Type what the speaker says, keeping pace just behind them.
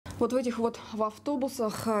Вот в этих вот в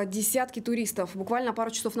автобусах десятки туристов. Буквально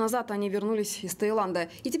пару часов назад они вернулись из Таиланда.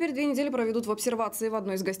 И теперь 2 недели проведут в обсервации в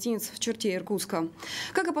одной из гостиниц в черте Иркутска.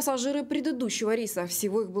 Как и пассажиры предыдущего рейса.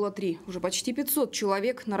 Всего их было 3. Уже почти 500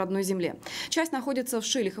 человек на родной земле. Часть находится в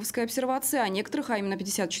Шелиховской обсервации, а некоторых, а именно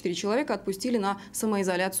 54 человека, отпустили на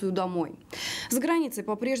самоизоляцию домой. За границей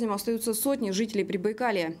по-прежнему остаются сотни жителей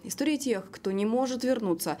Прибайкалья. Истории тех, кто не может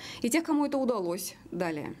вернуться, и тех, кому это удалось.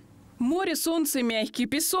 Далее. Море, солнце, мягкий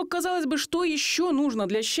песок. Казалось бы, что еще нужно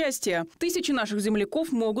для счастья? Тысячи наших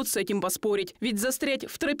земляков могут с этим поспорить. Ведь застрять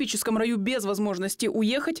в тропическом раю без возможности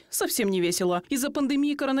уехать совсем не весело. Из-за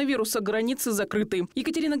пандемии коронавируса границы закрыты.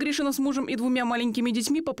 Екатерина Гришина с мужем и 2 маленькими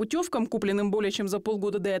детьми по путевкам, купленным более чем за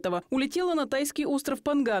полгода до этого, улетела на тайский остров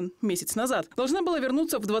Панган месяц назад. Должна была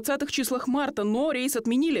вернуться в 20-х числах марта, но рейс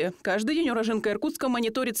отменили. Каждый день уроженка Иркутска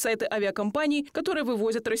мониторит сайты авиакомпаний, которые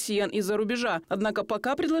вывозят россиян из-за рубежа. Однако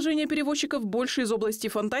пока предложение перевозчиков больше из области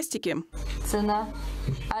фантастики. Цена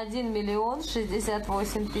 1 миллион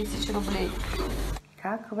 68 тысяч рублей.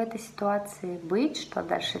 Как в этой ситуации быть, что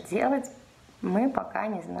дальше делать, мы пока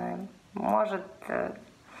не знаем. Может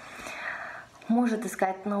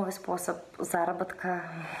искать новый способ заработка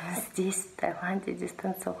здесь, в Таиланде,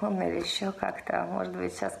 дистанционно или еще как-то. Может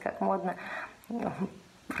быть, сейчас как модно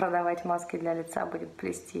продавать маски для лица, будет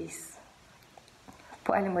плести из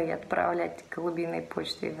пальмы и отправлять голубиной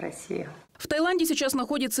почтой в Россию. В Таиланде сейчас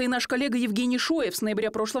находится и наш коллега Евгений Шоев. С ноября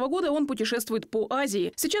прошлого года он путешествует по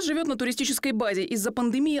Азии. Сейчас живет на туристической базе. Из-за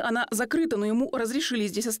пандемии она закрыта, но ему разрешили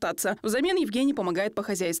здесь остаться. Взамен Евгений помогает по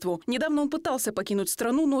хозяйству. Недавно он пытался покинуть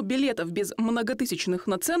страну, но билетов без многотысячных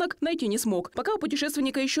наценок найти не смог. Пока у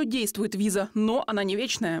путешественника еще действует виза, но она не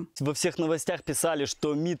вечная. Во всех новостях писали,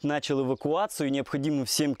 что МИД начал эвакуацию, и необходимо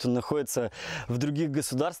всем, кто находится в других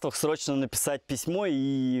государствах, срочно написать письмо,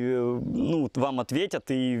 и вам ответят,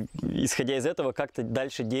 и исходя из этого как-то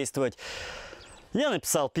дальше действовать. Я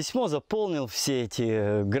написал письмо, заполнил все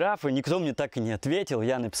эти графы, никто мне так и не ответил.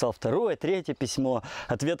 Я написал 2-е, 3-е письмо,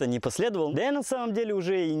 ответа не последовал. Да я на самом деле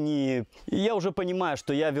уже и не... Я уже понимаю,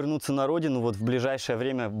 что я вернуться на родину вот в ближайшее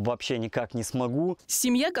время вообще никак не смогу.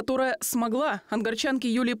 Семья, которая смогла. Ангарчанке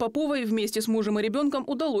Юлии Поповой вместе с мужем и ребенком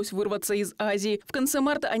удалось вырваться из Азии. В конце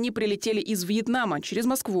марта они прилетели из Вьетнама через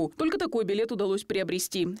Москву. Только такой билет удалось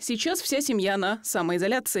приобрести. Сейчас вся семья на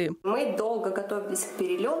самоизоляции. Мы долго готовились к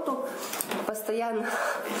перелету, постоянно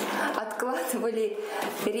откладывали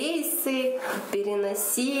рейсы,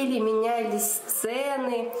 переносили, менялись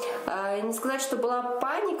цены. Не сказать, что была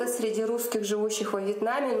паника среди русских, живущих во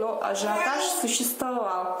Вьетнаме, но ажиотаж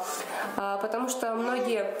существовал. Потому что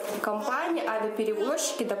многие компании,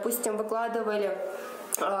 авиаперевозчики, допустим, выкладывали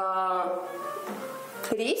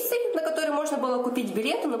рейсы, на которые можно было купить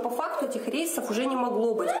билеты, но по факту этих рейсов уже не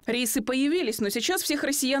могло быть. Рейсы появились, но сейчас всех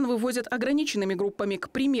россиян вывозят ограниченными группами. К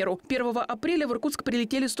примеру, 1 апреля в Иркутск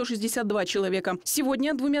прилетели 162 человека.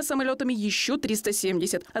 Сегодня 2 самолетами еще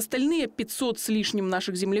 370. Остальные 500 с лишним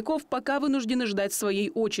наших земляков пока вынуждены ждать своей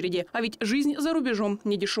очереди. А ведь жизнь за рубежом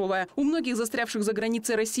не дешевая. У многих застрявших за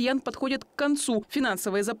границей россиян подходят к концу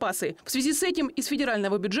финансовые запасы. В связи с этим из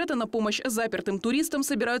федерального бюджета на помощь запертым туристам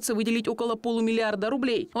собираются выделить около $500 миллиарда рублей.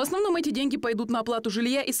 В основном эти деньги пойдут на оплату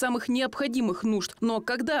жилья и самых необходимых нужд. Но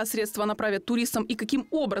когда средства направят туристам и каким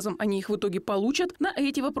образом они их в итоге получат, на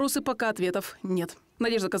эти вопросы пока ответов нет.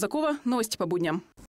 Надежда Казакова, новости по будням.